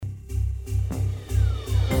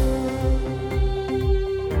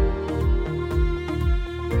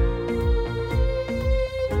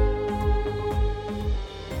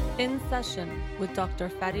Session with Dr.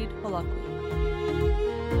 Farid Holakwi.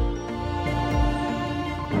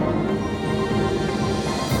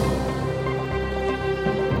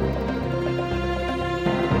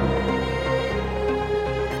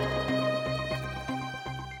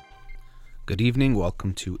 Good evening.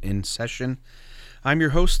 Welcome to In Session. I'm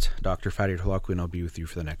your host, Dr. Farid Holakwi, and I'll be with you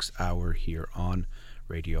for the next hour here on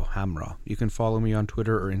Radio Hamra. You can follow me on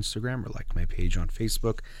Twitter or Instagram or like my page on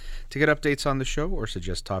Facebook to get updates on the show or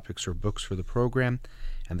suggest topics or books for the program.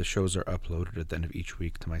 And the shows are uploaded at the end of each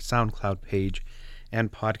week to my SoundCloud page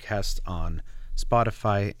and podcast on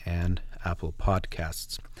Spotify and Apple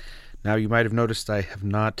Podcasts. Now, you might have noticed I have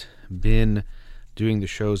not been doing the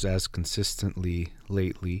shows as consistently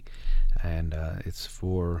lately, and it's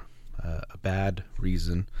for a bad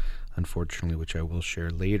reason, unfortunately, which I will share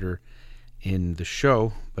later in the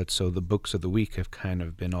show. But so the books of the week have kind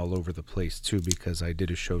of been all over the place too, because I did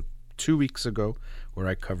a show 2 weeks ago where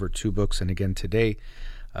I covered 2 books, and again today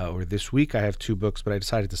or this week I have 2 books, but I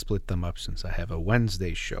decided to split them up since I have a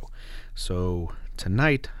Wednesday show. So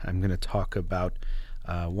tonight I'm going to talk about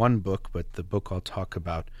one book, but the book I'll talk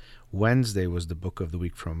about Wednesday was the book of the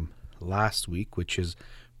week from last week, which is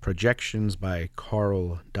Projections by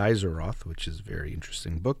Karl Dieseroth, which is a very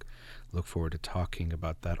interesting book. Look forward to talking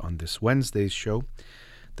about that on this Wednesday's show.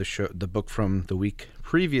 The book from the week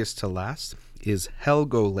previous to last is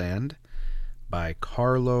Helgoland by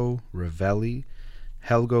Carlo Rovelli.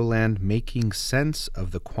 Helgoland, Making Sense of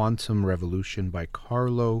the Quantum Revolution by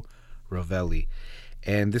Carlo Rovelli.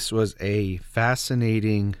 And this was a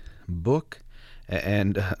fascinating book,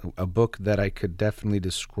 and a book that I could definitely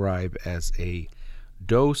describe as a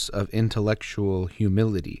dose of intellectual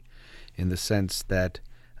humility, in the sense that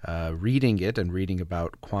reading it and reading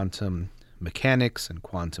about quantum mechanics and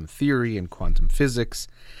quantum theory and quantum physics,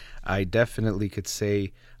 I definitely could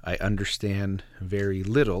say I understand very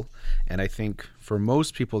little. And I think for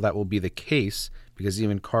most people that will be the case, because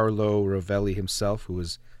even Carlo Rovelli himself, who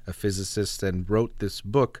was a physicist and wrote this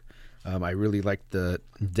book, I really like the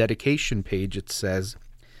dedication page. It says,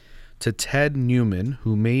 "To Ted Newman,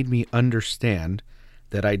 who made me understand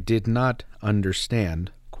that I did not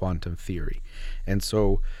understand quantum theory." And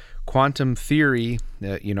so quantum theory,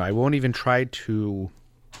 I won't even try to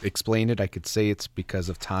explain it. I could say it's because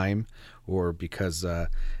of time or because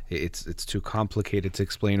it's too complicated to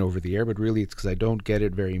explain over the air, but really it's because I don't get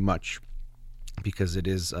it very much, because it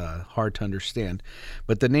is hard to understand.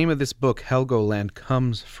 But the name of this book, Helgoland,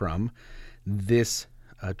 comes from this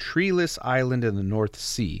treeless island in the North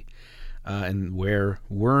Sea, and where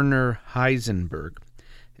Werner Heisenberg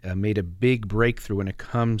made a big breakthrough when it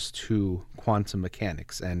comes to quantum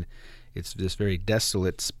mechanics. And it's this very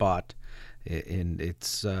desolate spot, and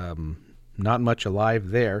it's not much alive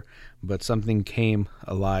there, but something came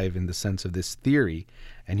alive in the sense of this theory.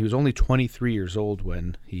 And he was only 23 years old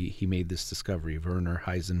when he made this discovery, Werner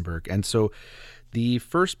Heisenberg. And so the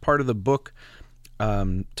first part of the book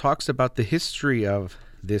talks about the history of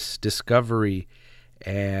this discovery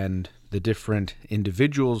and the different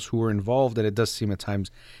individuals who were involved. And it does seem at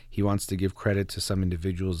times he wants to give credit to some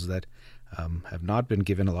individuals that have not been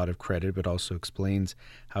given a lot of credit, but also explains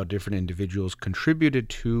how different individuals contributed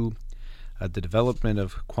to the development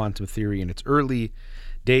of quantum theory in its early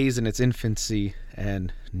days, in its infancy,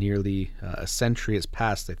 and nearly a century has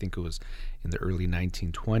passed. I think it was in the early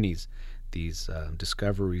 1920s these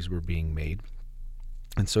discoveries were being made.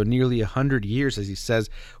 And so nearly 100 years, as he says,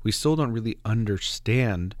 we still don't really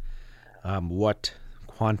understand what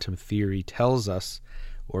quantum theory tells us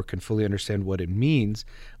or can fully understand what it means,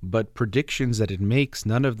 but predictions that it makes,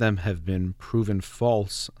 none of them have been proven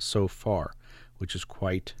false so far, which is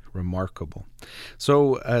quite remarkable.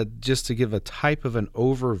 So just to give a type of an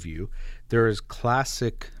overview, there is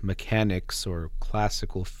classic mechanics or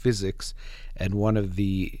classical physics, and one of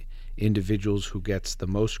the individuals who gets the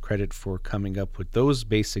most credit for coming up with those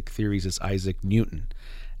basic theories is Isaac Newton.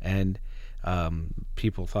 And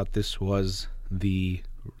people thought this was the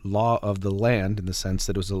law of the land, in the sense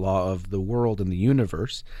that it was the law of the world and the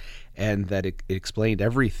universe, and that it explained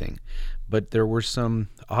everything. But there were some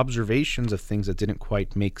observations of things that didn't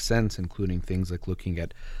quite make sense, including things like looking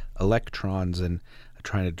at electrons and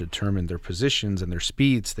trying to determine their positions and their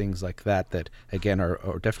speeds, things like that, that again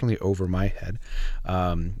are definitely over my head,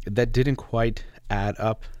 that didn't quite add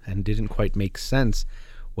up and didn't quite make sense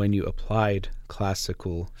when you applied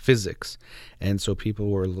classical physics. And so people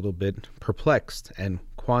were a little bit perplexed, and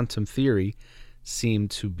quantum theory seemed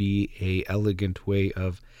to be a elegant way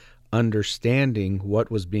of understanding what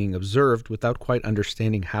was being observed without quite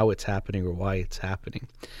understanding how it's happening or why it's happening.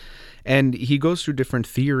 And he goes through different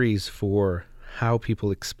theories for how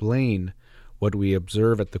people explain what we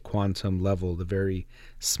observe at the quantum level, the very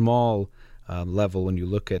small level, when you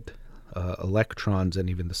look at electrons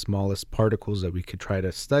and even the smallest particles that we could try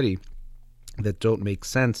to study that don't make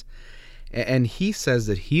sense. And he says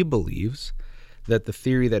that he believes that the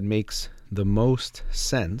theory that makes the most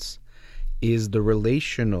sense is the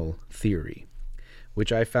relational theory,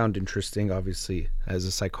 which I found interesting. Obviously, as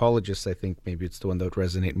a psychologist, I think maybe it's the one that would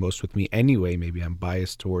resonate most with me anyway. Maybe I'm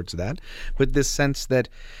biased towards that. But this sense that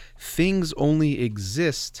things only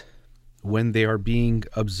exist when they are being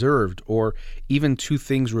observed, or even two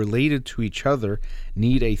things related to each other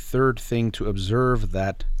need a third thing to observe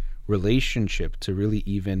that relationship to really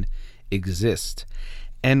even exist.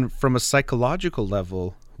 And from a psychological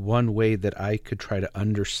level, one way that I could try to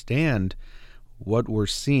understand what we're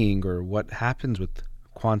seeing or what happens with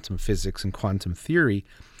quantum physics and quantum theory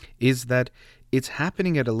is that it's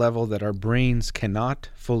happening at a level that our brains cannot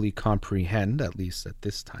fully comprehend, at least at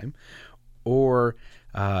this time, or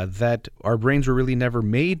that our brains were really never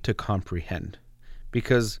made to comprehend.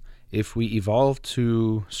 Because if we evolved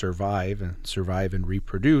to survive and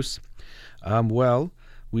reproduce, well,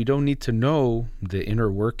 we don't need to know the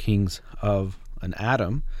inner workings of an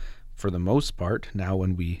atom for the most part. Now,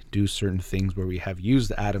 when we do certain things where we have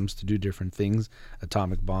used atoms to do different things,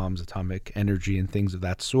 atomic bombs, atomic energy, and things of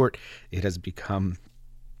that sort, it has become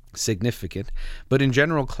significant. But in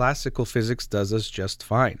general, classical physics does us just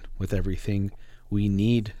fine with everything we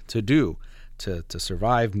need to do to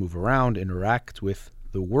survive, move around, interact with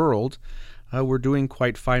the world. We're doing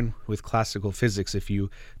quite fine with classical physics. If you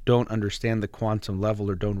don't understand the quantum level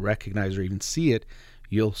or don't recognize or even see it,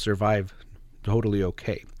 you'll survive totally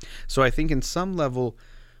okay. So I think in some level,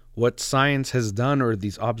 what science has done, or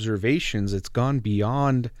these observations, it's gone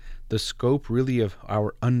beyond the scope really of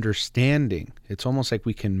our understanding. It's almost like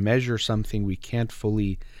we can measure something we can't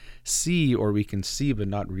fully see, or we can see but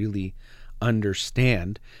not really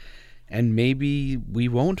understand. And maybe we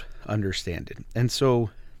won't understand it. And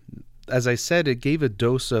so, as I said, it gave a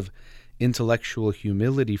dose of intellectual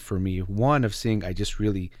humility for me. One, of seeing I just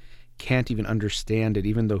really can't even understand it,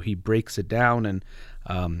 even though he breaks it down and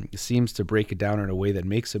seems to break it down in a way that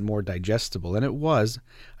makes it more digestible. And it was,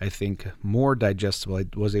 I think, more digestible. I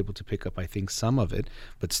was able to pick up, I think, some of it,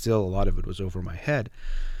 but still a lot of it was over my head.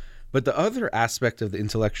 But the other aspect of the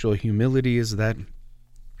intellectual humility is that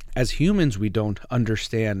as humans, we don't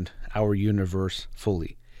understand our universe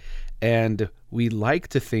fully. And we like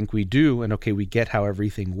to think we do, and okay, we get how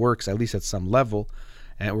everything works, at least at some level,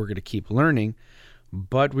 and we're going to keep learning,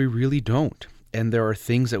 but we really don't. And there are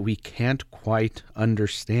things that we can't quite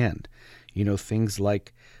understand. Things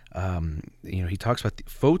like, he talks about the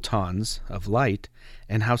photons of light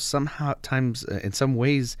and how sometimes, in some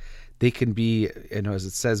ways, they can be, as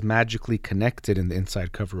it says, magically connected in the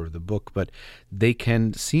inside cover of the book, but they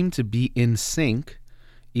can seem to be in sync,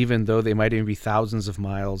 even though they might even be thousands of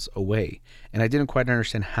miles away. And I didn't quite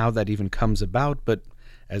understand how that even comes about, but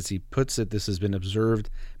as he puts it, this has been observed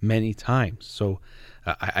many times. So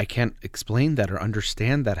I can't explain that or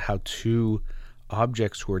understand that, how two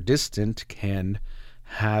objects who are distant can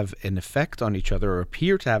have an effect on each other, or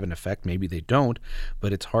appear to have an effect. Maybe they don't,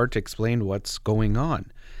 but it's hard to explain what's going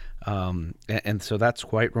on. And so that's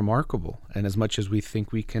quite remarkable. And as much as we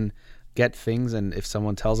think we can get things, and if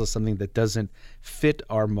someone tells us something that doesn't fit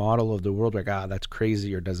our model of the world, like, that's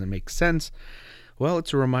crazy or doesn't make sense, well,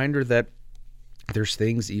 it's a reminder that there's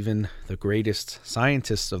things even the greatest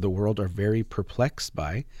scientists of the world are very perplexed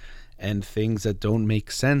by, and things that don't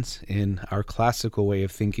make sense in our classical way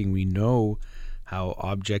of thinking. We know how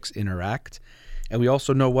objects interact, and we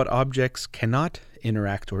also know what objects cannot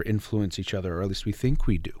interact or influence each other, or at least we think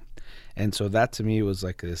we do. And so that to me was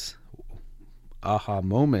like this aha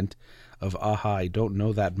moment of, aha, I don't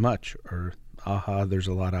know that much, or aha, there's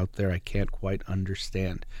a lot out there I can't quite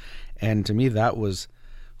understand. And to me, that was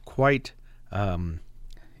quite,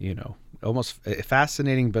 almost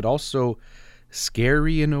fascinating, but also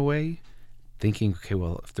scary in a way, thinking, okay,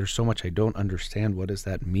 well, if there's so much I don't understand, what does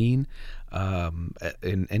that mean?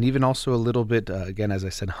 And even also a little bit, again, as I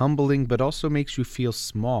said, humbling, but also makes you feel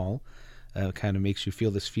small, kind of makes you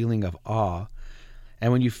feel this feeling of awe.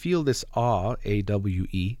 And when you feel this awe,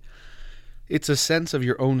 A-W-E, it's a sense of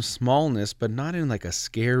your own smallness, but not in like a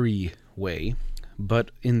scary way,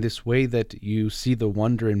 but in this way that you see the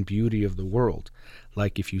wonder and beauty of the world.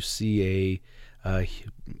 Like if you see a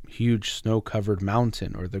huge snow-covered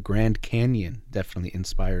mountain, or the Grand Canyon definitely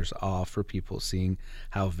inspires awe for people, seeing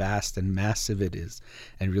how vast and massive it is,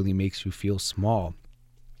 and really makes you feel small.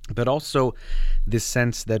 But also this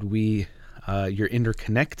sense that you're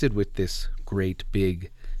interconnected with this great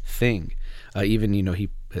big thing. Even, he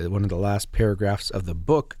one of the last paragraphs of the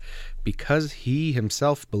book, because he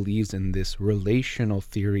himself believes in this relational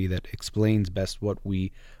theory that explains best what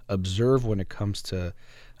we observe when it comes to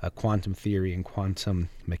quantum theory and quantum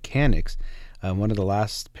mechanics. One of the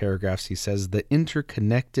last paragraphs, he says, the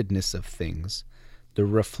interconnectedness of things, the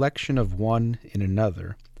reflection of one in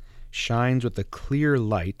another, shines with a clear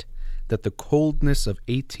light that the coldness of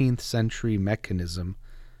 18th century mechanism,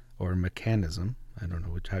 I don't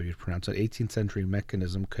know how you pronounce it, 18th century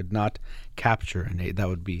mechanism could not capture. And that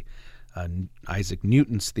would be Isaac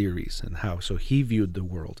Newton's theories and how so he viewed the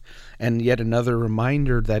world. And yet another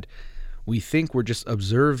reminder that we think we're just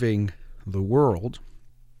observing the world,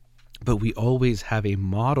 but we always have a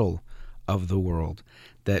model of the world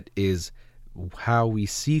that is how we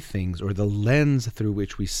see things, or the lens through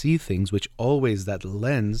which we see things, which always that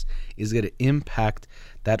lens is going to impact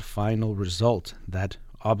that final result, that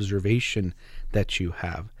observation that you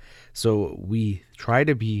have. So we try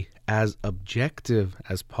to be as objective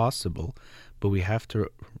as possible, but we have to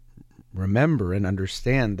remember and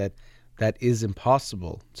understand that that is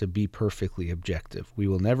impossible to be perfectly objective. We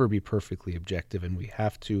will never be perfectly objective, and we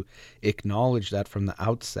have to acknowledge that from the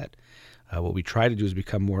outset. What we try to do is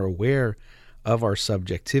become more aware of our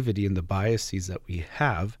subjectivity and the biases that we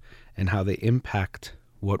have and how they impact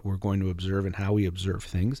what we're going to observe and how we observe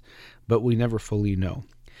things, but we never fully know.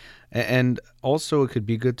 And also, it could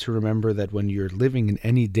be good to remember that when you're living in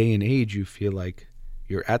any day and age, you feel like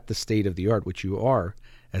you're at the state of the art, which you are,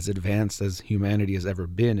 as advanced as humanity has ever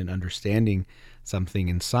been in understanding something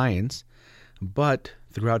in science. But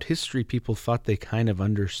throughout history, people thought they kind of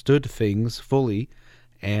understood things fully,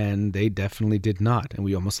 and they definitely did not. And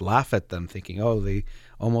we almost laugh at them, thinking, oh, they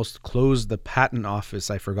almost closed the patent office,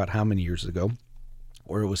 I forgot how many years ago,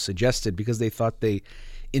 or it was suggested, because they thought they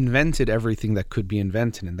invented everything that could be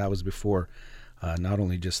invented. And that was before not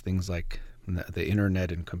only just things like the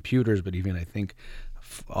internet and computers, but even, I think,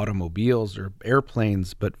 automobiles or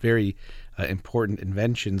airplanes, but very important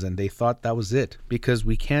inventions. And they thought that was it, because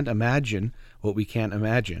we can't imagine what we can't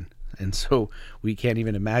imagine. And so we can't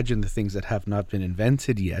even imagine the things that have not been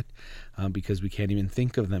invented yet, because we can't even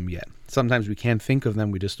think of them yet. Sometimes we can think of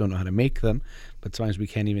them, we just don't know how to make them. But sometimes we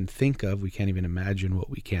can't even imagine what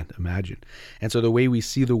we can't imagine. And so the way we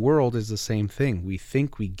see the world is the same thing. We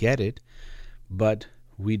think we get it, but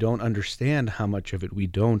we don't understand how much of it we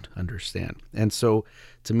don't understand. And so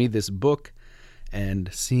to me, this book and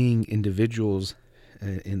seeing individuals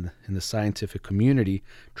in the scientific community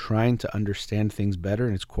trying to understand things better,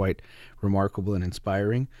 and it's quite remarkable and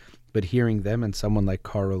inspiring. But hearing them and someone like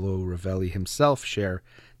Carlo Rovelli himself share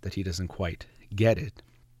that he doesn't quite get it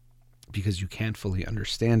because you can't fully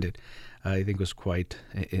understand it, I think was quite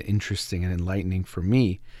interesting and enlightening for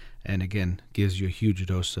me. And again, gives you a huge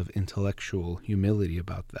dose of intellectual humility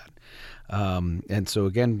about that. And so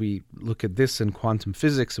again, we look at this in quantum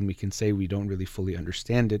physics and we can say we don't really fully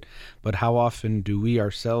understand it, but how often do we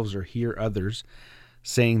ourselves or hear others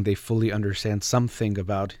saying they fully understand something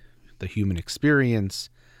about the human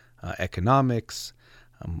experience, economics,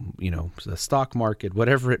 the stock market,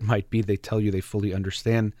 whatever it might be, they tell you they fully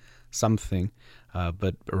understand something,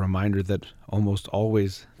 but a reminder that almost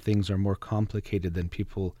always things are more complicated than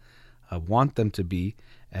people want them to be,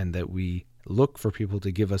 and that we look for people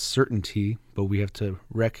to give us certainty, but we have to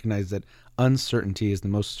recognize that uncertainty is the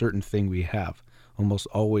most certain thing we have. Almost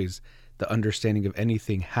always the understanding of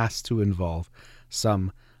anything has to involve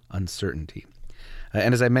some uncertainty.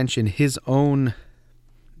 And as I mentioned, his own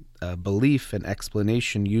belief and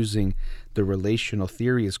explanation using the relational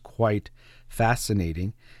theory is quite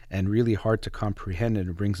fascinating and really hard to comprehend, and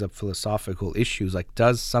it brings up philosophical issues like,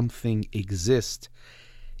 does something exist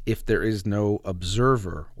if there is no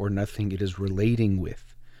observer or nothing it is relating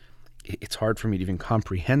with? It's hard for me to even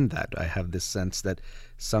comprehend that. I have this sense that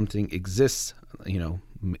something exists,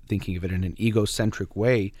 thinking of it in an egocentric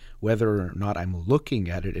way, whether or not I'm looking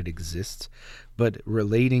at it, it exists. But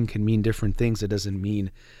relating can mean different things. It doesn't mean,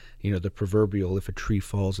 the proverbial, if a tree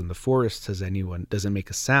falls in the forest, doesn't make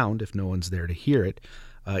a sound if no one's there to hear it.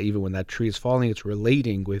 Even when that tree is falling, it's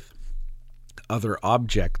relating with other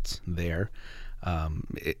objects there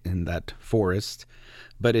in that forest.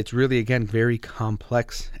 But it's really, again, very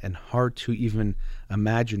complex and hard to even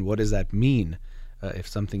imagine what does that mean if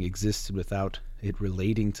something existed without it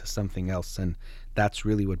relating to something else. And that's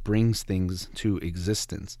really what brings things to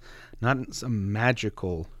existence. Not in some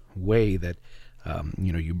magical way that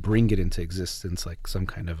you bring it into existence like some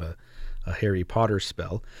kind of a Harry Potter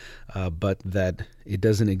spell, but that it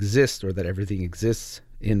doesn't exist, or that everything exists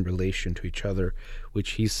in relation to each other,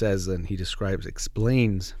 which he says and he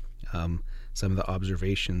explains some of the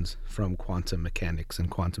observations from quantum mechanics and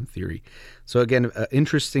quantum theory. So again, an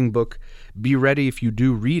interesting book. Be ready if you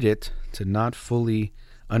do read it to not fully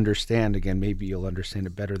understand. Again, maybe you'll understand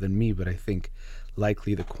it better than me, but I think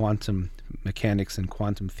likely the quantum mechanics and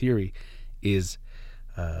quantum theory is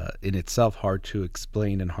in itself hard to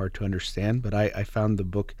explain and hard to understand. But I found the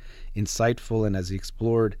book insightful, and as he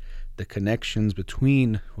explored the connections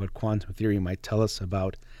between what quantum theory might tell us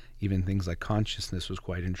about even things like consciousness was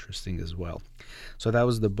quite interesting as well. So that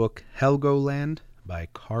was the book Helgoland by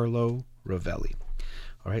Carlo Rovelli.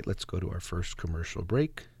 All right, let's go to our first commercial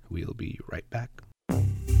break. We'll be right back.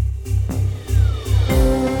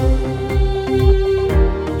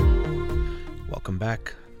 Welcome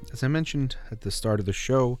back. As I mentioned at the start of the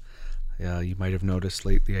show, you might have noticed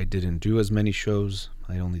lately I didn't do as many shows.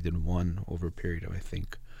 I only did one over a period of, I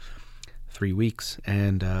think, 3 weeks.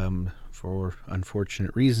 And for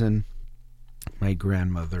unfortunate reason, my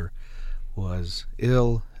grandmother was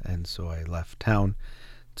ill, and so I left town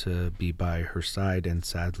to be by her side. And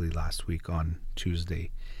sadly, last week on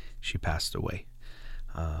Tuesday, she passed away.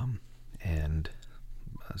 And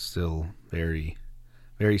still very,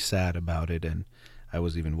 very sad about it. And I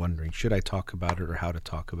was even wondering, should I talk about it or how to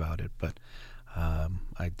talk about it? But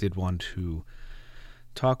I did want to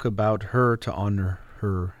talk about her, to honor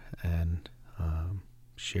her, and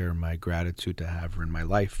share my gratitude to have her in my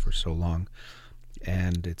life for so long.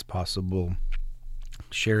 And it's possible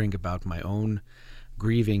sharing about my own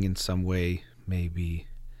grieving in some way maybe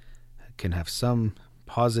can have some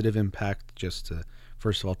positive impact, just to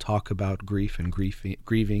first of all talk about grief and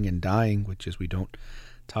grieving and dying, which is we don't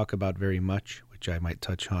talk about very much, which I might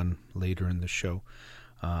touch on later in the show,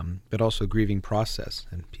 but also grieving process.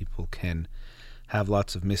 And people can have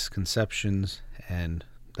lots of misconceptions, and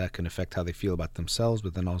that can affect how they feel about themselves,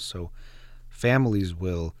 but then also families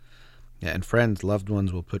will, and friends, loved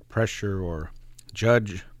ones will put pressure or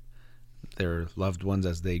judge their loved ones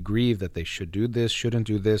as they grieve, that they should do this, shouldn't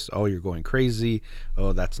do this. Oh, you're going crazy.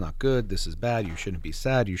 Oh, that's not good. This is bad. You shouldn't be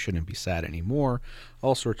sad. You shouldn't be sad anymore.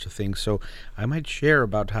 All sorts of things. So I might share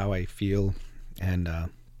about how I feel and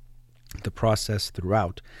the process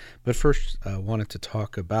throughout. But first, I wanted to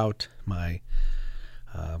talk about my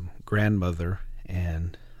grandmother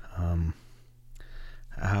and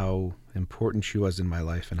how important she was in my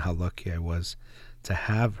life and how lucky I was to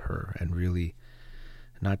have her, and really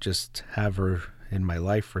not just have her in my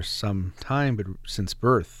life for some time, but since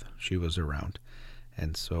birth she was around.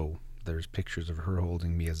 And so there's pictures of her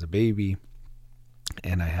holding me as a baby,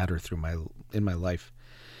 and I had her in my life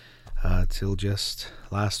till just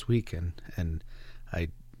last week. And I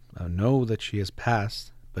know that she has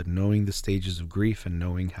passed, but knowing the stages of grief and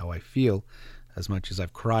knowing how I feel, as much as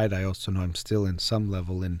I've cried, I also know I'm still in some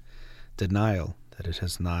level in denial that it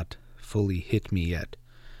has not fully hit me yet,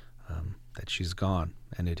 that she's gone.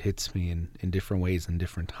 And it hits me in different ways and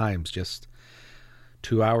different times. Just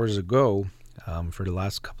 2 hours ago, for the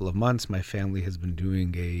last couple of months, my family has been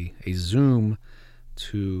doing a Zoom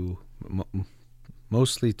to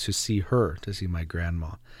mostly to see her, to see my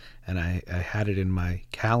grandma. And I had it in my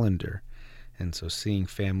calendar. And so seeing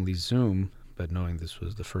family Zoom, but knowing this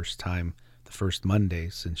was the first time, the first Monday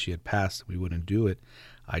since she had passed, we wouldn't do it,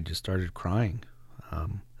 I just started crying.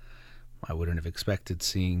 I wouldn't have expected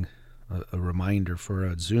seeing a reminder for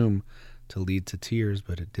a Zoom to lead to tears,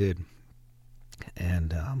 but it did.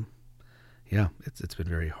 And yeah, it's been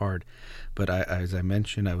very hard. But as I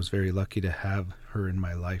mentioned, I was very lucky to have her in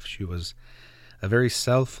my life. She was a very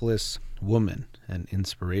selfless woman and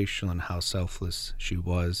inspirational in how selfless she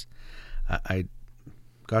was. I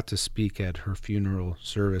got to speak at her funeral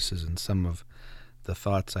services, and some of the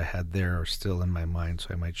thoughts I had there are still in my mind, so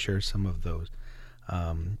I might share some of those.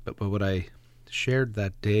 But what I shared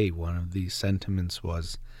that day, one of the sentiments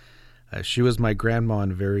was, she was my grandma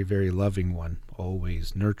and a very, very loving one,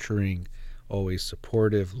 always nurturing, always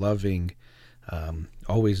supportive, loving,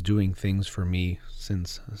 always doing things for me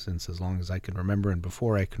since as long as I can remember and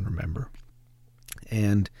before I can remember.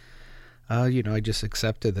 And, I just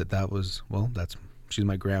accepted that was, she's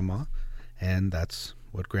my grandma, and that's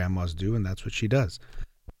what grandmas do, and that's what she does.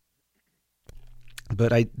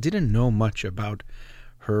 But I didn't know much about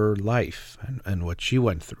her life and what she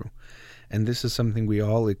went through. And this is something we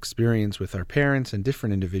all experience with our parents and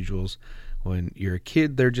different individuals. When you're a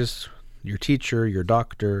kid, they're just your teacher, your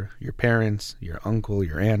doctor, your parents, your uncle,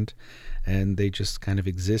 your aunt, and they just kind of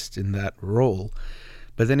exist in that role.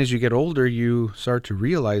 But then as you get older, you start to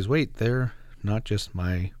realize, wait, they're not just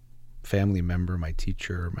my family member, my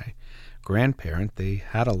teacher, my grandparent. They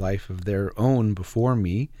had a life of their own before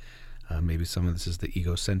me. Maybe some of this is the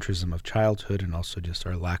egocentrism of childhood, and also just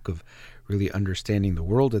our lack of really understanding the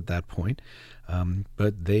world at that point,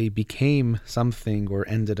 but they became something or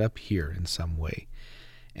ended up here in some way.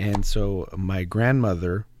 And so my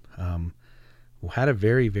grandmother had a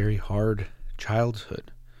very, very hard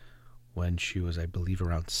childhood. When she was, I believe,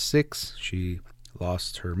 around 6, she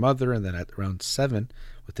lost her mother, and then at around 7,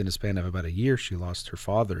 within a span of about a year, she lost her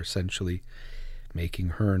father, essentially making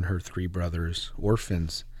her and her 3 brothers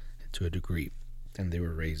orphans to a degree, and they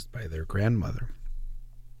were raised by their grandmother.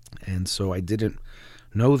 And so I didn't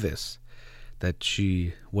know this, that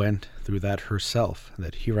she went through that herself,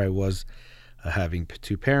 that here I was having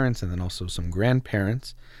 2 parents and then also some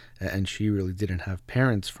grandparents, and she really didn't have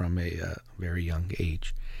parents from a very young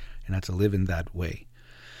age, and had to live in that way.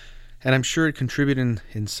 And I'm sure it contributed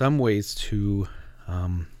in some ways to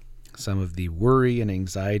some of the worry and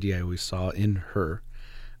anxiety I always saw in her,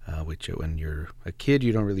 which when you're a kid,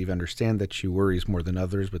 you don't really understand that she worries more than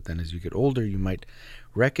others, but then as you get older, you might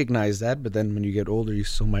recognize that, but then when you get older, you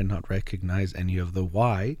still might not recognize any of the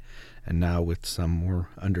why. And now with some more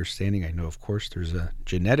understanding, I know, of course, there's a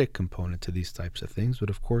genetic component to these types of things, but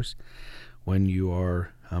of course, when you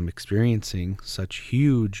are experiencing such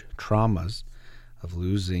huge traumas of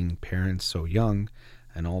losing parents so young,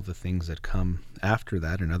 and all the things that come after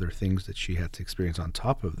that, and other things that she had to experience on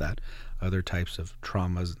top of that, other types of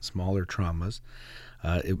traumas and smaller traumas,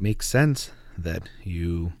 it makes sense that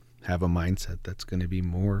you have a mindset that's going to be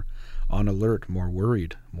more on alert, more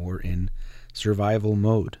worried, more in survival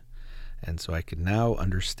mode. And so I can now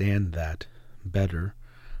understand that better,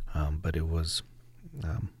 but it was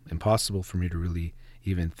impossible for me to really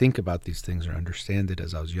even think about these things or understand it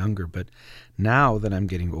as I was younger. But now that I'm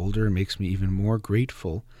getting older, it makes me even more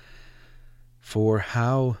grateful for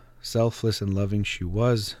how selfless and loving she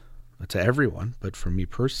was to everyone, but for me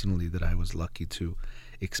personally, that I was lucky to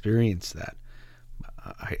experience that.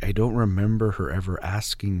 I don't remember her ever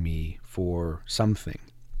asking me for something,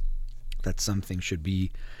 that something should be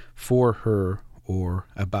for her or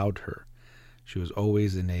about her. She was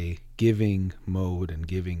always in a giving mode and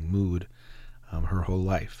giving mood her whole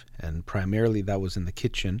life. And primarily that was in the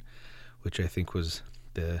kitchen, which I think was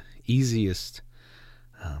the easiest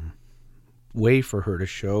way for her to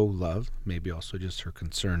show love. Maybe also just her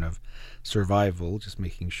concern of survival, just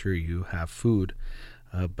making sure you have food.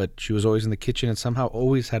 But she was always in the kitchen and somehow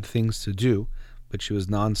always had things to do, but she was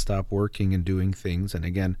nonstop working and doing things. And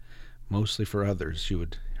again, mostly for others. She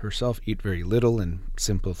would herself eat very little and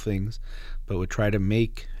simple things, but would try to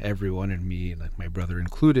make everyone, and me, like my brother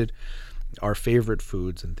included, our favorite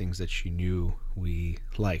foods and things that she knew we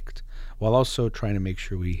liked, while also trying to make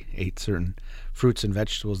sure we ate certain fruits and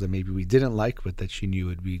vegetables that maybe we didn't like, but that she knew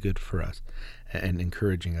would be good for us, and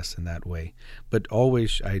encouraging us in that way. But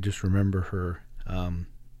always, I just remember her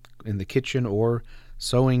in the kitchen or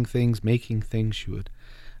sewing things, making things. She would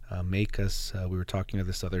make us, we were talking about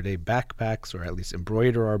this other day, backpacks, or at least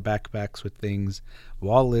embroider our backpacks with things,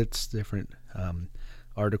 wallets, different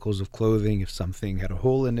articles of clothing. If something had a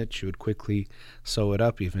hole in it, she would quickly sew it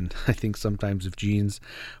up. Even I think sometimes if jeans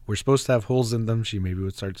were supposed to have holes in them, she maybe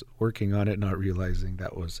would start working on it, not realizing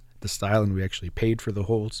that was the style, and we actually paid for the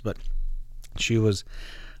holes. But she was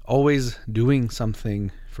always doing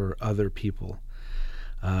something for other people.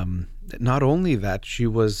 Not only that, she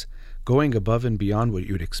was going above and beyond what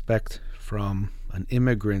you'd expect from an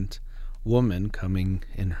immigrant woman coming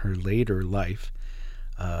in her later life.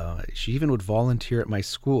 She even would volunteer at my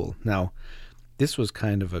school. Now, this was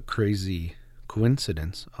kind of a crazy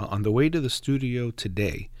coincidence. On the way to the studio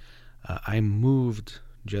today, I moved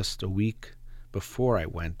just a week before I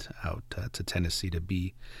went out to Tennessee to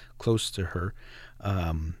be close to her.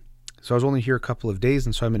 So I was only here a couple of days,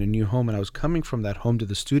 and so I'm in a new home, and I was coming from that home to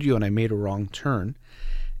the studio, and I made a wrong turn.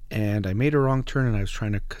 And I made a wrong turn, and I was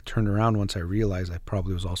trying to turn around once I realized I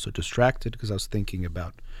probably was also distracted because I was thinking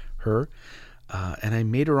about her. And I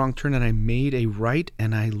made a wrong turn, and I made a right,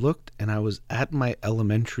 and I looked, and I was at my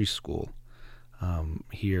elementary school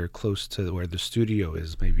here close to where the studio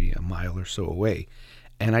is, maybe a mile or so away.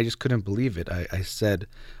 And I just couldn't believe it. I said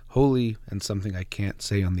holy, and something I can't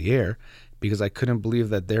say on the air, because I couldn't believe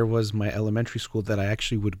that there was my elementary school that I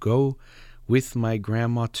actually would go with my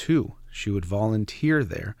grandma to. She would volunteer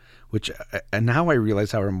there, which, and now I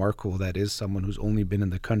realize how remarkable that is. Someone who's only been in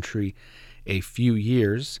the country a few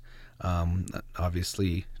years,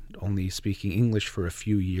 obviously only speaking English for a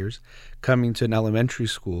few years, coming to an elementary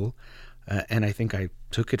school, and I think I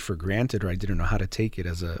took it for granted, or I didn't know how to take it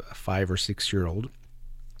as a 5 or 6 year old.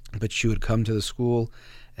 But she would come to the school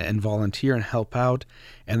and volunteer and help out,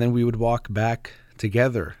 and then we would walk back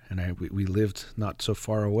together, and we lived not so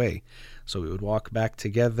far away, so we would walk back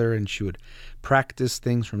together, and she would practice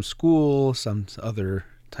things from school, some other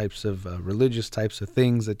types of religious types of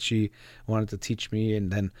things that she wanted to teach me.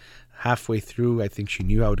 And then halfway through, I think she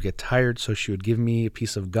knew I would get tired, so she would give me a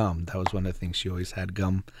piece of gum. That was one of the things. She always had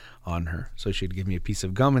gum on her. So she'd give me a piece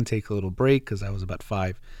of gum and take a little break, because I was about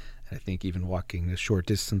 5. And I think even walking a short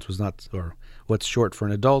distance was not, or what's short for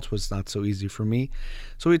an adult was not so easy for me.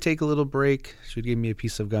 So we'd take a little break. She'd give me a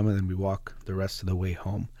piece of gum, and then we walk the rest of the way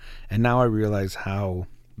home. And now I realize how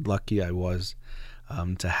lucky I was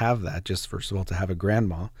to have that. Just first of all, to have a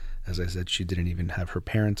grandma. As I said, she didn't even have her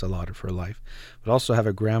parents a lot of her life, but also have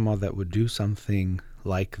a grandma that would do something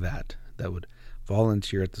like that, that would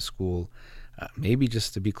volunteer at the school, maybe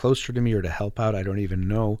just to be closer to me or to help out. I don't even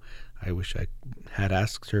know. I wish I had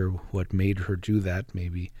asked her what made her do that.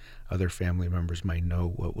 Maybe other family members might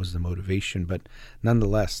know what was the motivation, but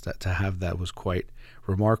nonetheless, to have that was quite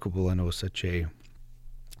remarkable, and it was such a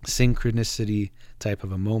synchronicity type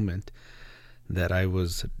of a moment that I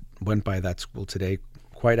went by that school today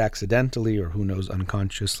quite accidentally, or who knows,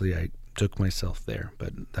 unconsciously. I took myself there,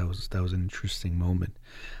 but that was an interesting moment.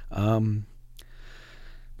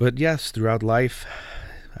 But yes, throughout life,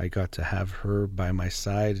 I got to have her by my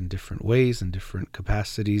side in different ways, in different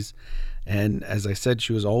capacities. And as I said,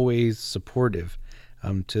 she was always supportive,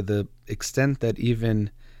 to the extent that even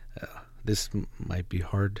this might be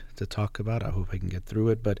hard to talk about. I hope I can get through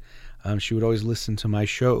it. But she would always listen to my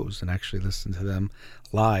shows and actually listen to them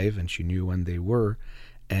live, and she knew when they were.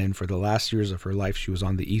 And for the last years of her life, she was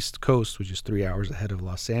on the East Coast, which is 3 hours ahead of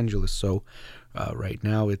Los Angeles. So right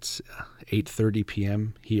now it's 8:30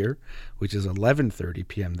 p.m. here, which is 11:30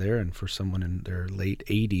 p.m. there, and for someone in their late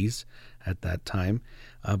 80s at that time.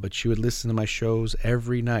 But she would listen to my shows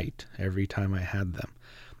every night, every time I had them.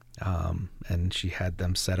 And she had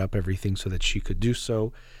them set up everything so that she could do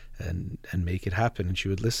so and make it happen. And she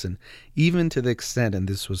would listen, even to the extent, and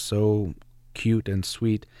this was so cute and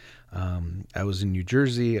sweet. I was in New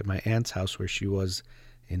Jersey at my aunt's house where she was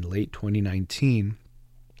in late 2019,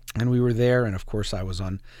 and we were there. And of course I was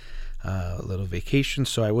on a little vacation,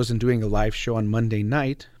 so I wasn't doing a live show on Monday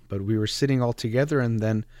night, but we were sitting all together. And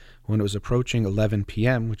then when it was approaching 11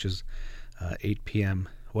 p.m., which is 8 p.m.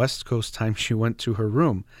 West Coast time, she went to her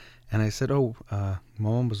room. And I said,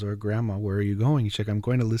 Mom, was our grandma, where are you going? She's like, I'm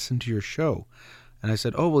going to listen to your show. And I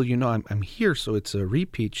said, oh, well, I'm here, so it's a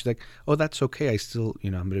repeat. She's like, oh, that's okay. I still,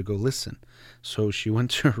 I'm going to go listen. So she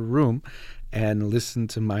went to her room and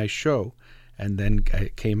listened to my show, and then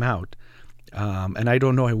I came out. And I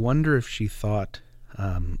don't know, I wonder if she thought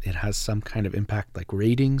it has some kind of impact, like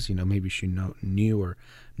ratings. Maybe she knew or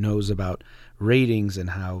knows about ratings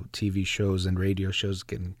and how TV shows and radio shows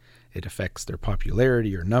it affects their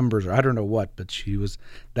popularity or numbers, or I don't know what, but she was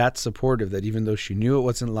that supportive that even though she knew it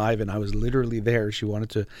wasn't live and I was literally there, she wanted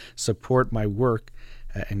to support my work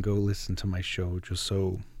and go listen to my show, which was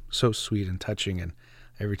so sweet and touching. And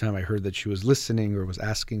every time I heard that she was listening or was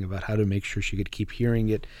asking about how to make sure she could keep hearing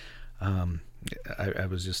it, I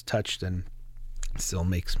was just touched, and it still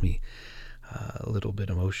makes me a little bit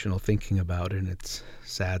emotional thinking about it. And it's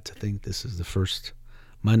sad to think this is the first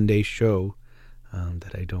Monday show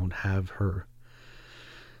that I don't have her.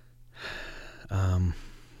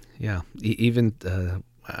 Even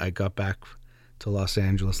I got back to Los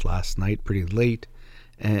Angeles last night pretty late,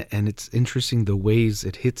 and it's interesting the ways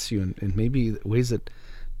it hits you, and maybe ways that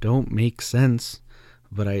don't make sense.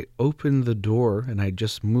 But I opened the door, and I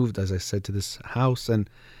just moved, as I said, to this house, and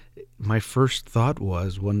my first thought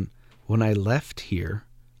was, when I left here,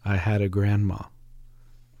 I had a grandma,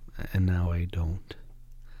 and now I don't.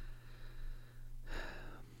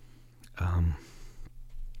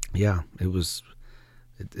 It was,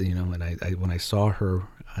 and when I saw her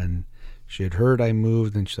and she had heard I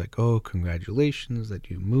moved, and she's like, oh, congratulations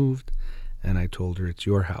that you moved. And I told her, it's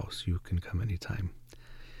your house. You can come anytime.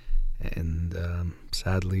 And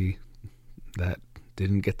sadly, that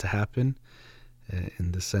didn't get to happen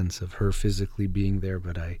in the sense of her physically being there,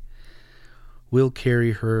 but I will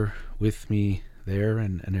carry her with me there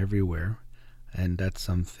and everywhere. And that's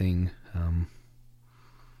something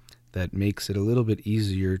that makes it a little bit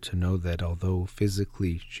easier to know that although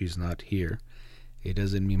physically she's not here, it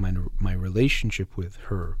doesn't mean my relationship with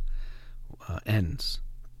her ends.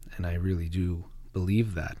 And I really do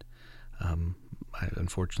believe that. I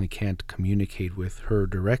unfortunately can't communicate with her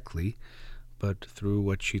directly, but through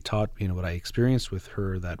what she taught me and what I experienced with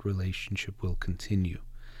her, that relationship will continue.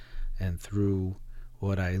 And through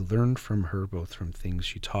what I learned from her, both from things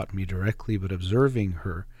she taught me directly, but observing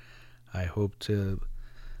her, I hope to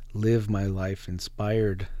live my life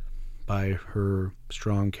inspired by her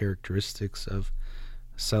strong characteristics of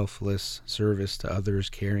selfless service to others,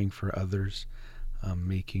 caring for others,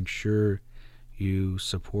 making sure you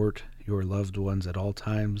support your loved ones at all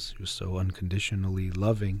times. She was so unconditionally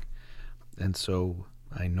loving. And so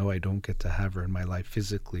I know I don't get to have her in my life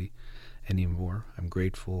physically anymore. I'm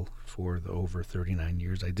grateful for the over 39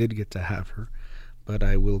 years I did get to have her, but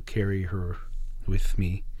I will carry her with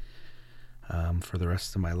me for the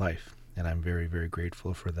rest of my life. And I'm very, very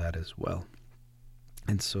grateful for that as well.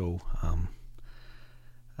 And so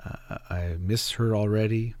I miss her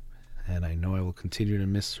already, and I know I will continue to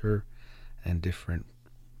miss her, and different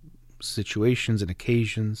situations and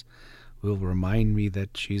occasions will remind me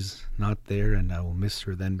that she's not there, and I will miss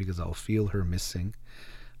her then because I'll feel her missing.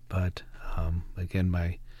 But again,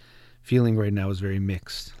 my feeling right now is very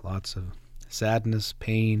mixed. Lots of sadness,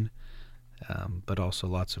 pain, but also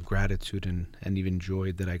lots of gratitude and even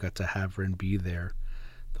joy that I got to have her and be there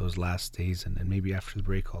those last days. And maybe after the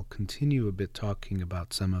break I'll continue a bit talking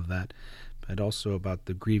about some of that, but also about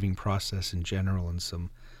the grieving process in general and some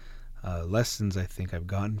lessons I think I've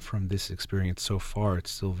gotten from this experience so far. It's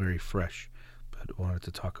still very fresh, but I wanted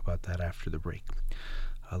to talk about that after the break.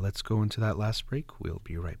 Let's go into that last break. We'll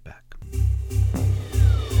be right back.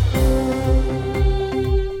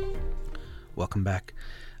 Welcome back.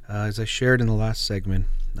 As I shared in the last segment,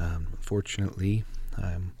 unfortunately,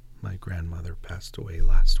 my grandmother passed away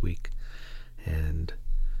last week, and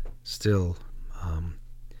still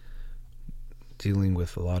dealing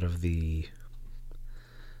with a lot of the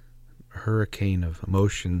hurricane of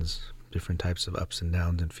emotions, different types of ups and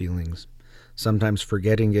downs and feelings, sometimes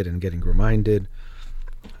forgetting it and getting reminded,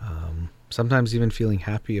 sometimes even feeling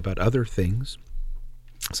happy about other things,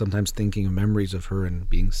 sometimes thinking of memories of her and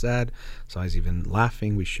being sad, sometimes even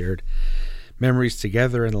laughing. We shared memories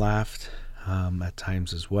together and laughed at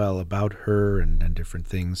times as well about her and different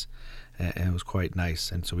things, and it was quite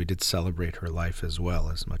nice. And so we did celebrate her life as well,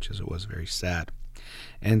 as much as it was very sad.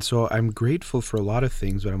 And so I'm grateful for a lot of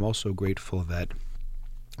things, but I'm also grateful that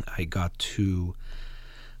I got to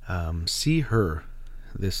see her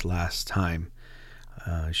this last time.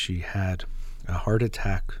 She had a heart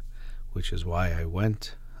attack, which is why I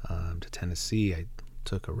went to Tennessee. I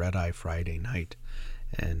took a red-eye Friday night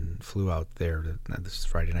and flew out there. This is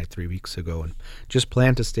Friday night 3 weeks ago, and just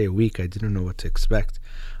planned to stay a week. I didn't know what to expect,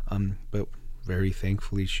 but very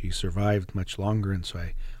thankfully she survived much longer, and so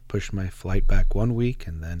I pushed my flight back 1 week,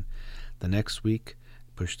 and then the next week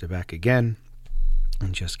pushed it back again,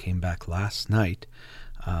 and just came back last night.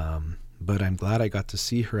 But I'm glad I got to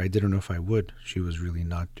see her. I didn't know if I would. She was really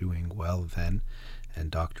not doing well then,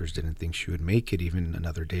 and doctors didn't think she would make it even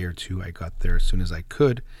another day or two. I got there as soon as I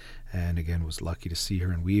could, and again was lucky to see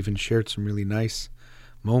her, and we even shared some really nice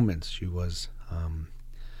moments. She was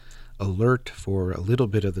alert for a little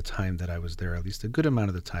bit of the time that I was there, at least a good amount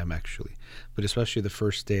of the time actually, but especially the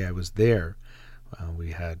first day I was there.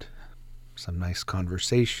 We had some nice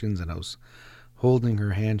conversations, and I was holding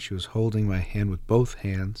her hand. She was holding my hand with both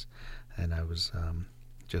hands, and I was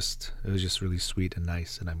it was just really sweet and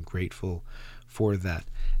nice, and I'm grateful for that.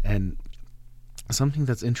 And something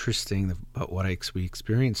that's interesting about what we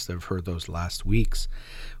experienced of her those last weeks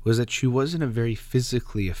was that she wasn't a very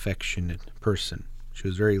physically affectionate person. She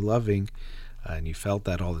was very loving, and you felt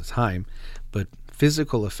that all the time, but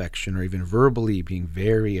physical affection, or even verbally being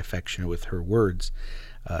very affectionate with her words,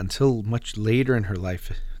 until much later in her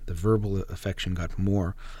life, the verbal affection got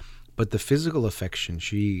more. But the physical affection,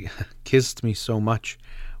 she kissed me so much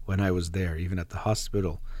when I was there, even at the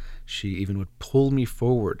hospital. She even would pull me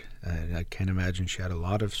forward, and I can't imagine she had a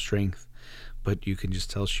lot of strength, but you can just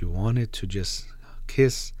tell she wanted to just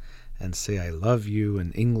kiss and say I love you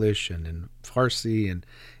in English and in Farsi, and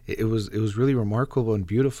it was really remarkable and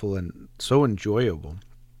beautiful and so enjoyable.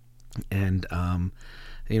 And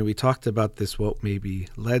we talked about this, what maybe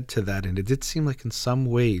led to that, and it did seem like in some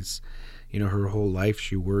ways, her whole life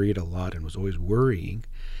she worried a lot and was always worrying.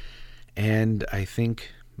 And I think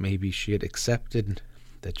maybe she had accepted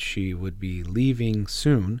that she would be leaving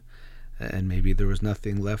soon, and maybe there was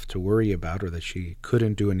nothing left to worry about, or that she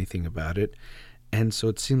couldn't do anything about it. And so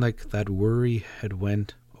it seemed like that worry had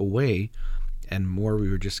went away, and more we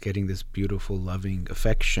were just getting this beautiful, loving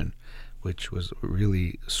affection, which was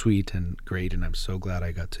really sweet and great, and I'm so glad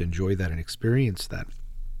I got to enjoy that and experience that.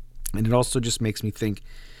 And it also just makes me think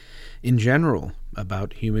in general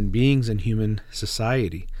about human beings and human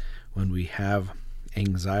society. When we have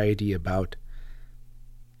anxiety about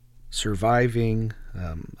surviving,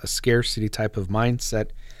 a scarcity type of mindset,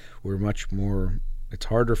 it's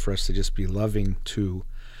harder for us to just be loving to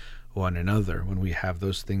one another when we have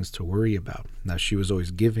those things to worry about. Now, she was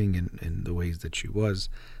always giving in the ways that she was,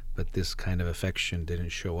 but this kind of affection didn't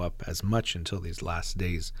show up as much until these last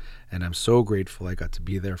days, and I'm so grateful I got to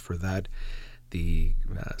be there for that. the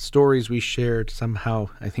stories we shared. Somehow,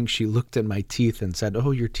 I think she looked at my teeth and said,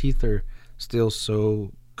 "Oh, your teeth are still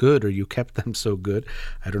so good, or you kept them so good."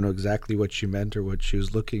 I don't know exactly what she meant or what she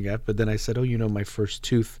was looking at, but then I said, "Oh, my first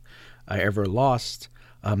tooth I ever lost,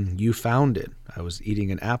 you found it. I was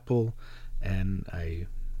eating an apple, and I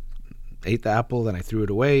ate the apple, then I threw it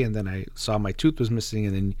away, and then I saw my tooth was missing,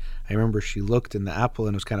 and then I remember she looked in the apple,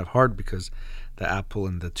 and it was kind of hard because the apple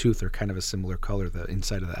and the tooth are kind of a similar color, the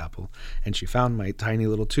inside of the apple, and she found my tiny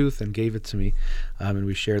little tooth and gave it to me, and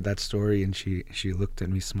we shared that story, and she looked at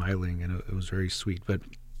me smiling, and it was very sweet. But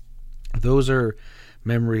those are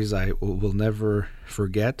memories I will never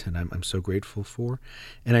forget, and I'm so grateful for.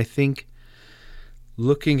 And I think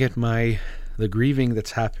looking at the grieving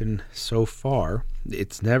that's happened so far,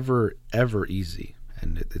 it's never ever easy,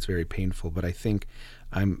 and it's very painful. But I think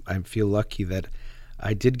I feel lucky that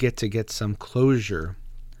I did get some closure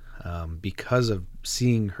because of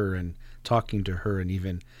seeing her and talking to her and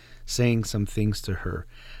even saying some things to her.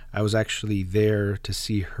 I was actually there to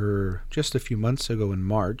see her just a few months ago in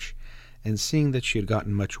March, and seeing that she had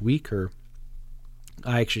gotten much weaker,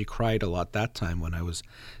 I actually cried a lot that time when I was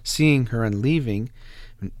seeing her and leaving,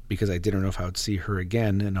 because I didn't know if I would see her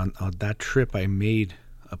again. And on that trip, I made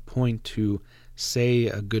a point to say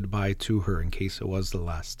a goodbye to her in case it was the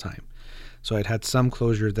last time. So I'd had some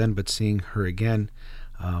closure then, but seeing her again,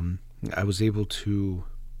 I was able to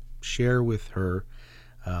share with her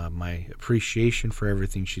my appreciation for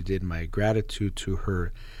everything she did, my gratitude to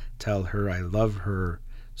her, tell her I love her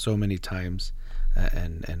so many times,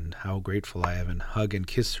 and how grateful I am, and hug and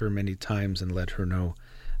kiss her many times, and let her know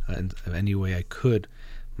in any way I could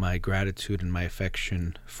my gratitude and my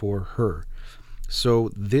affection for her. So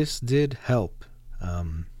this did help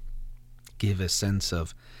give a sense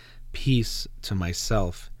of peace to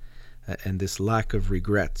myself, and this lack of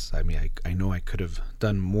regrets. I mean, I know I could have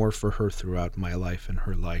done more for her throughout my life and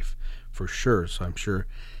her life for sure. So I'm sure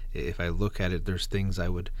if I look at it, there's things I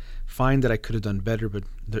would find that I could have done better, but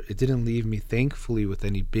it didn't leave me, thankfully, with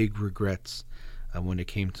any big regrets when it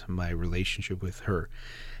came to my relationship with her.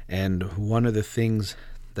 And one of the things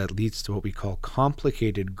that leads to what we call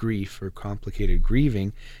complicated grief or complicated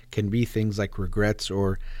grieving can be things like regrets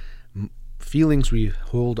or feelings we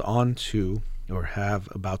hold on to or have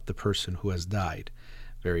about the person who has died.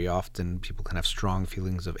 Very often people can have strong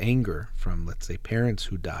feelings of anger from, let's say, parents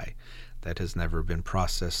who die that has never been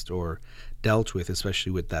processed or dealt with,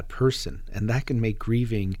 especially with that person. And that can make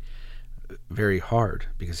grieving very hard,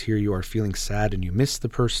 because here you are feeling sad and you miss the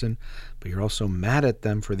person, but you're also mad at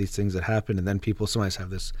them for these things that happened. And then people sometimes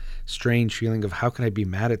have this strange feeling of, how can I be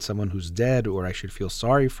mad at someone who's dead, or I should feel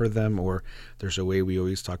sorry for them, or there's a way we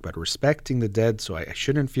always talk about respecting the dead, so I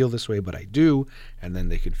shouldn't feel this way, but I do. And then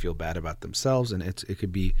they could feel bad about themselves, and it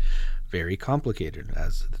could be very complicated,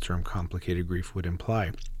 as the term complicated grief would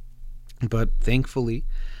imply. But thankfully,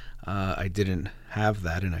 I didn't have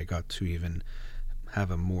that, and I got to even have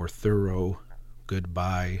a more thorough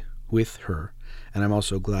goodbye with her. And I'm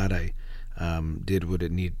also glad I did what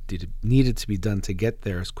it needed to be done to get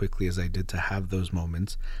there as quickly as I did to have those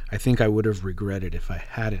moments. I think I would have regretted if I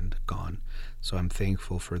hadn't gone. So I'm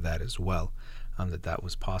thankful for that as well, that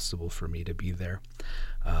was possible for me to be there.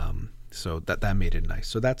 So that made it nice.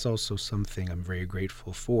 So that's also something I'm very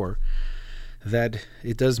grateful for, that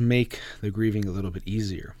it does make the grieving a little bit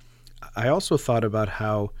easier. I also thought about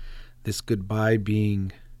how this goodbye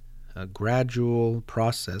being a gradual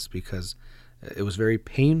process, because it was very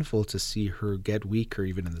painful to see her get weaker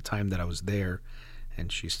even in the time that I was there,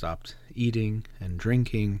 and she stopped eating and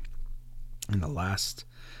drinking in the last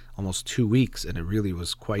almost 2 weeks, and it really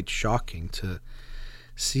was quite shocking to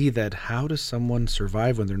see that. How does someone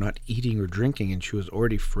survive when they're not eating or drinking? And she was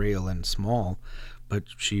already frail and small, but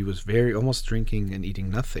she was almost drinking and eating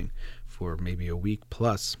nothing for maybe a week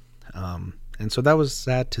plus. And so that was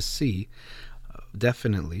sad to see,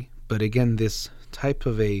 definitely. But again, this type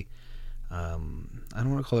of I don't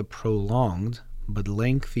want to call it prolonged, but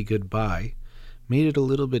lengthy goodbye made it a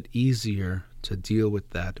little bit easier to deal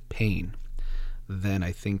with that pain. Then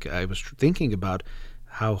I think I was thinking about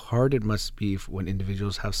how hard it must be when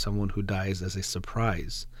individuals have someone who dies as a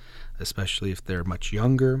surprise, especially if they're much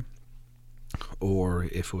younger, or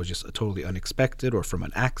if it was just a totally unexpected, or from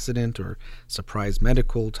an accident or surprise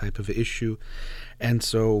medical type of issue. And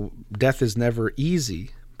so death is never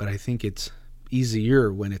easy, but I think it's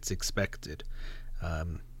easier when it's expected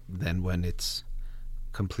than when it's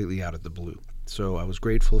completely out of the blue. So I was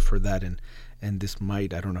grateful for that, and this I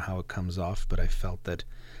don't know how it comes off, but I felt that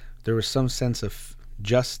there was some sense of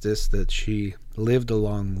justice, that she lived a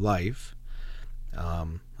long life,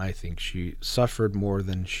 I think she suffered more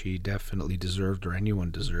than she definitely deserved or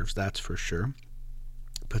anyone deserves, that's for sure.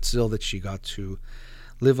 But still, that she got to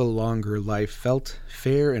live a longer life felt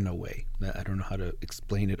fair in a way. I don't know how to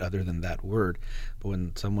explain it other than that word. But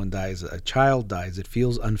when someone dies, a child dies, it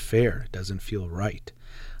feels unfair. It doesn't feel right.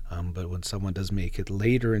 But when someone does make it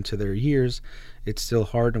later into their years, it's still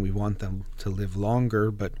hard, and we want them to live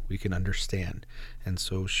longer, but we can understand. And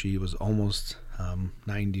so she was almost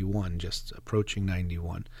 91, just approaching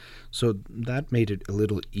 91. So that made it a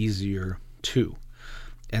little easier too.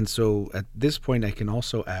 And so at this point, I can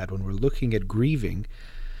also add, when we're looking at grieving,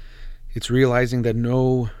 it's realizing that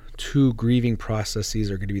no two grieving processes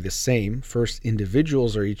are going to be the same. First,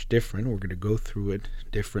 individuals are each different. We're going to go through it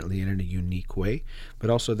differently and in a unique way. But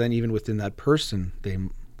also then even within that person, they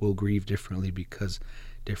will grieve differently because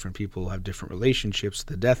different people have different relationships.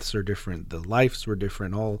 The deaths are different. The lives were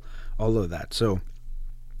different, all of that. So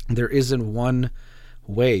there isn't one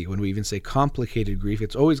way. When we even say complicated grief,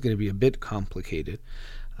 it's always going to be a bit complicated.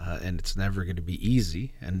 And it's never going to be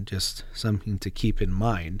easy, and just something to keep in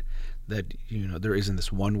mind that, there isn't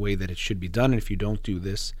this one way that it should be done. And if you don't do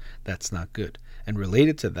this, that's not good. And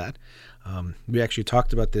related to that, we actually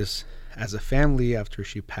talked about this as a family after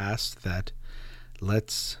she passed, that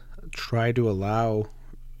let's try to allow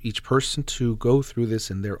each person to go through this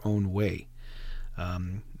in their own way.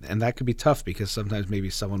 And that could be tough because sometimes maybe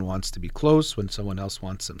someone wants to be close when someone else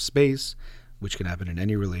wants some space, which can happen in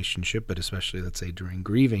any relationship, but especially, let's say, during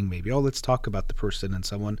grieving, maybe, let's talk about the person, and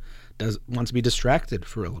someone wants to be distracted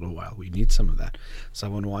for a little while. We need some of that.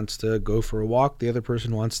 Someone wants to go for a walk, the other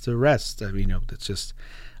person wants to rest. It's just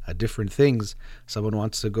different things. Someone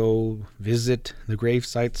wants to go visit the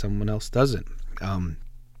gravesite, someone else doesn't.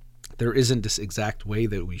 There isn't this exact way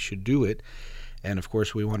that we should do it. And of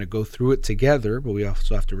course, we want to go through it together, but we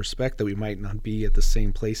also have to respect that we might not be at the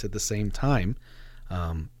same place at the same time.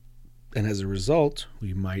 And as a result,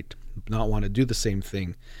 we might not want to do the same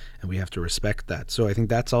thing, and we have to respect that. So I think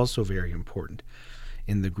that's also very important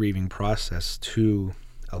in the grieving process, to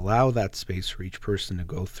allow that space for each person to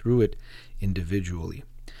go through it individually.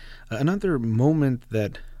 Another moment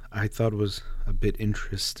that I thought was a bit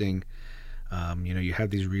interesting, you have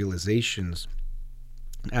these realizations.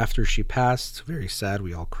 After she passed, very sad,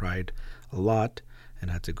 we all cried a lot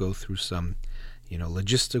and had to go through some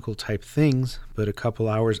logistical type things. But a couple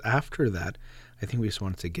hours after that, I think we just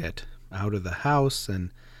wanted to get out of the house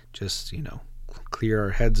and just, clear our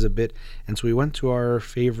heads a bit. And so we went to our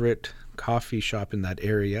favorite coffee shop in that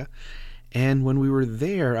area. And when we were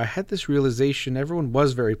there, I had this realization. Everyone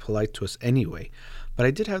was very polite to us anyway, but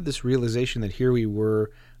I did have this realization that here we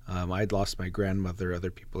were. I'd lost my grandmother.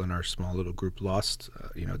 Other people in our small little group lost.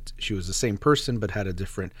 She was the same person, but had a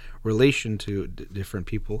different relation to different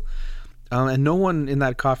people. And no one in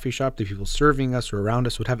that coffee shop, the people serving us or around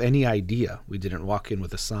us, would have any idea. We didn't walk in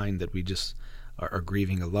with a sign that we just are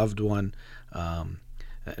grieving a loved one.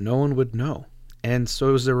 No one would know. And so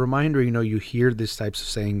it was a reminder, you hear these types of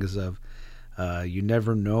sayings of you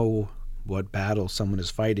never know what battle someone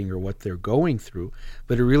is fighting or what they're going through.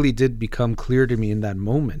 But it really did become clear to me in that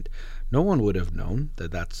moment. No one would have known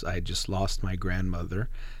that I just lost my grandmother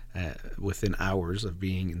within hours of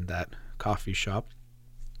being in that coffee shop.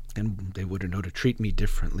 And they wouldn't know to treat me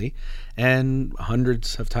differently. And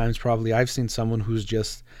hundreds of times probably I've seen someone who's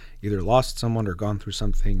just either lost someone or gone through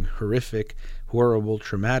something horrific, horrible,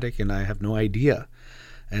 traumatic, and I have no idea.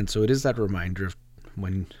 And so it is that reminder of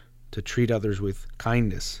when to treat others with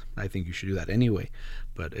kindness. I think you should do that anyway,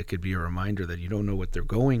 but it could be a reminder that you don't know what they're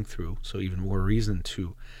going through, so even more reason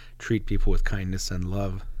to treat people with kindness and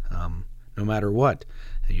love, no matter what.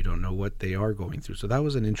 You don't know what they are going through. So that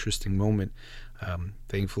was an interesting moment.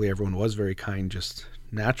 Thankfully, everyone was very kind, just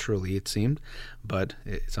naturally, it seemed, but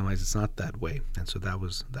sometimes it's not that way. And so that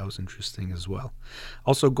was interesting as well.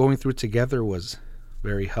 Also, going through it together was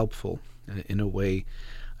very helpful in a way.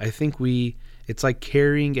 I think it's like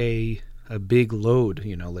carrying a big load,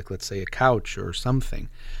 like let's say a couch or something.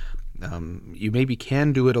 You maybe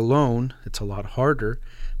can do it alone. It's a lot harder.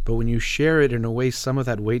 But when you share it in a way, some of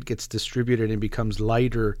that weight gets distributed and becomes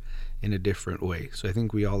lighter in a different way. So I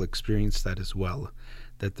think we all experienced that as well,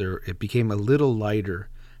 that it became a little lighter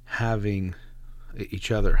having each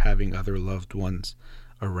other, having other loved ones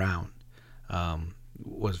around,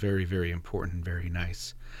 was very, very important, very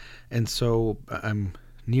nice. And so I'm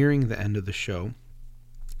nearing the end of the show,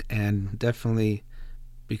 and definitely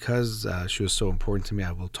because she was so important to me,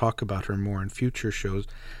 I will talk about her more in future shows.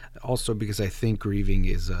 Also because I think grieving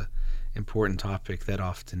is a important topic that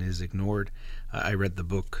often is ignored. I read the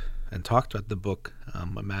book and talked about the book, A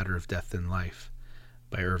Matter of Death and Life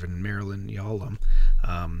by Irvin and Marilyn Yalom.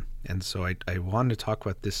 And so I wanted to talk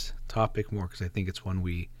about this topic more because I think it's one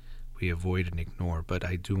we avoid and ignore. But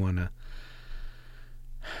I do want to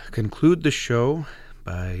conclude the show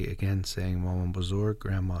by again saying, Mama Bozorg,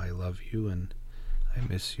 Grandma, I love you and I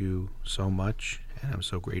miss you so much, and I'm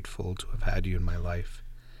so grateful to have had you in my life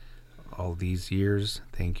all these years.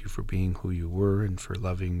 Thank you for being who you were and for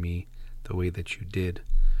loving me the way that you did.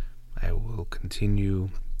 I will continue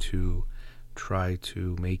to try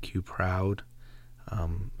to make you proud.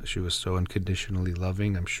 She was so unconditionally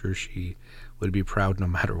loving. I'm sure she would be proud no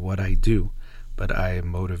matter what I do, but I am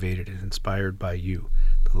motivated and inspired by you,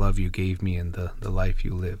 the love you gave me and the life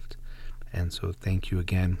you lived. And so thank you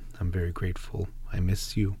again. I'm very grateful. I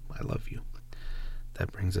miss you. I love you.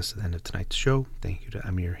 That brings us to the end of tonight's show. Thank you to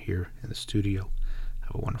Amir here in the studio.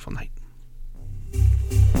 Have a wonderful night.